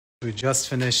We just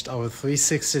finished our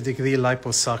 360-degree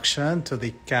liposuction to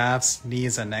the calves,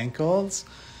 knees, and ankles.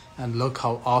 And look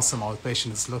how awesome our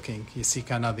patient is looking. You see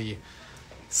kind of the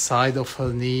side of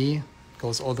her knee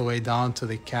goes all the way down to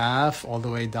the calf, all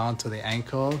the way down to the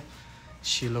ankle.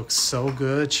 She looks so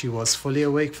good. She was fully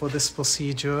awake for this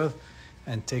procedure.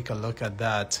 And take a look at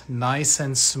that. Nice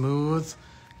and smooth.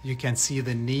 You can see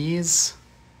the knees.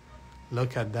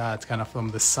 Look at that, kind of from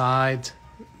the side.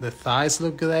 The thighs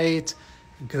look great.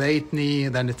 Great knee,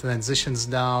 then it transitions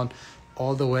down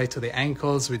all the way to the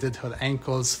ankles. We did her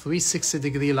ankles,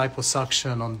 360-degree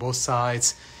liposuction on both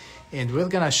sides. And we're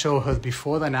gonna show her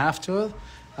before and after,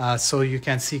 so you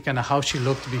can see kind of how she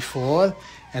looked before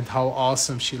and how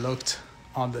awesome she looked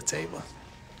on the table.